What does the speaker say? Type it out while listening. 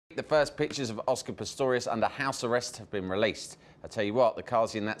the first pictures of Oscar Pistorius under house arrest have been released. I tell you what, the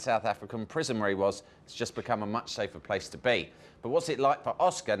Kazi in that South African prison where he was has just become a much safer place to be. But what's it like for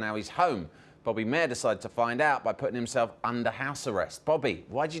Oscar now he's home? Bobby Mair decided to find out by putting himself under house arrest. Bobby,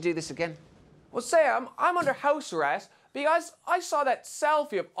 why'd you do this again? Well, Sam, I'm under house arrest because I saw that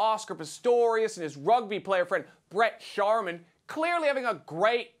selfie of Oscar Pistorius and his rugby player friend Brett Sharman clearly having a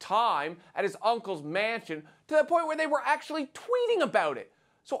great time at his uncle's mansion to the point where they were actually tweeting about it.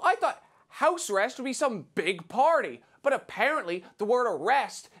 So I thought house arrest would be some big party. But apparently the word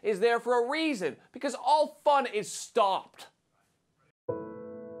arrest is there for a reason, because all fun is stopped.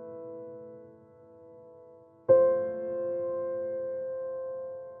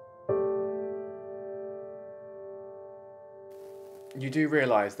 You do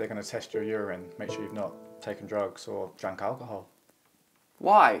realise they're going to test your urine, make sure you've not taken drugs or drank alcohol.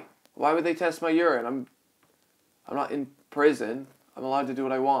 Why? Why would they test my urine? I'm not in prison. I'm allowed to do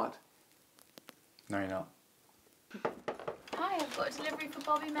what I want. No, you're not. Hi, I've got a delivery for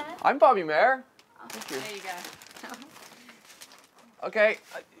Bobby Mair. I'm Bobby Mair. Oh, there you go. Okay,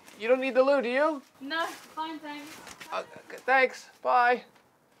 you don't need the loo, do you? No, fine, thanks. Thanks, bye.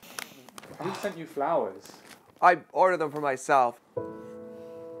 Who sent you flowers? I ordered them for myself.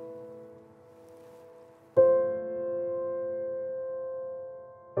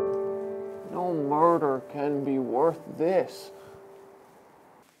 No murder can be worth this.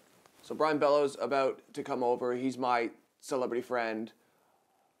 So Brian Bellows about to come over. He's my celebrity friend.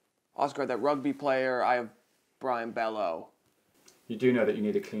 Oscar, that rugby player, I have Brian Bellow. You do know that you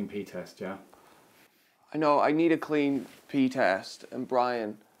need a clean pee test, yeah? I know, I need a clean pee test. And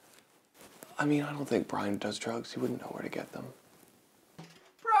Brian, I mean, I don't think Brian does drugs. He wouldn't know where to get them.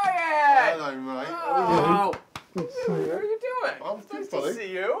 Brian! Hello, mate. Oh! What are you doing? I'm Nice funny. to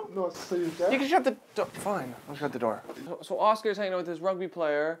see you. Nice to see you, Jack. You can shut the door. Fine, I'll shut the door. So Oscar's hanging out with this rugby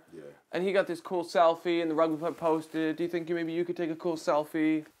player. Yeah. And he got this cool selfie and the rugby player posted. Do you think maybe you could take a cool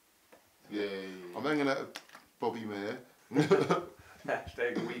selfie? Yeah. I'm hanging out with Bobby Mair.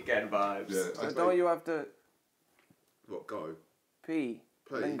 Hashtag weekend vibes. Yeah, So don't you have to What, go? pee?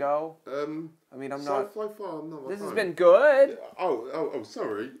 Pee? Then go? I mean, I'm not... So far, I'm not. This has been good. Oh,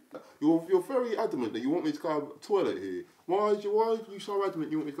 sorry. You're very adamant that you want me to go to the toilet here. Why are you so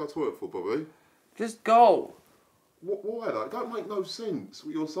adamant you want me to go to the toilet for, Bobby? Just go. Why? That don't make no sense,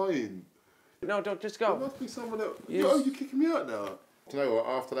 what you're saying. No, don't, just There go. must be someone else. Yes. You're kicking me out now. Do you know what?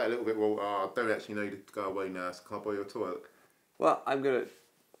 After that, a little bit, well, I don't actually need to go away now, so can I borrow your toilet? Well, I'm gonna...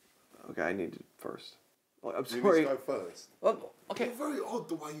 Okay, I need to first. Well, I'm You need sorry. to go first. Well, okay. It's very odd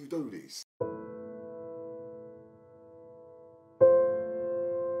the way you do this.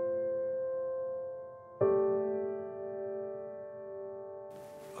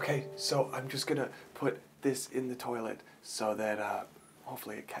 Okay, so I'm just gonna put this in the toilet so that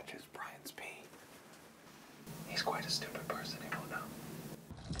hopefully it catches Brian's pee. He's quite a stupid person, he won't know.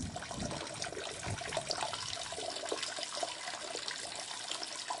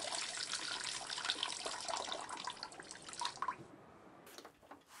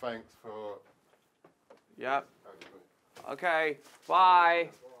 Thanks for... Yep. Okay, bye.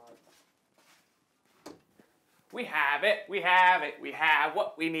 We have it, we have it, we have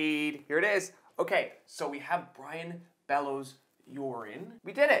what we need. Here it is. Okay, so we have Brian Bellows' urine.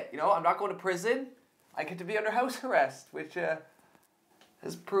 We did it, you know, I'm not going to prison. I get to be under house arrest, which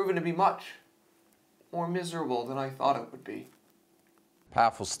has proven to be much more miserable than I thought it would be.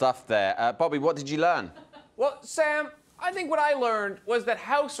 Powerful stuff there. Bobby, what did you learn? Well, Sam, I think what I learned was that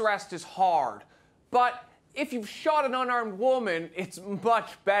house arrest is hard, but if you've shot an unarmed woman, it's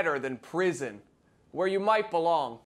much better than prison, where you might belong.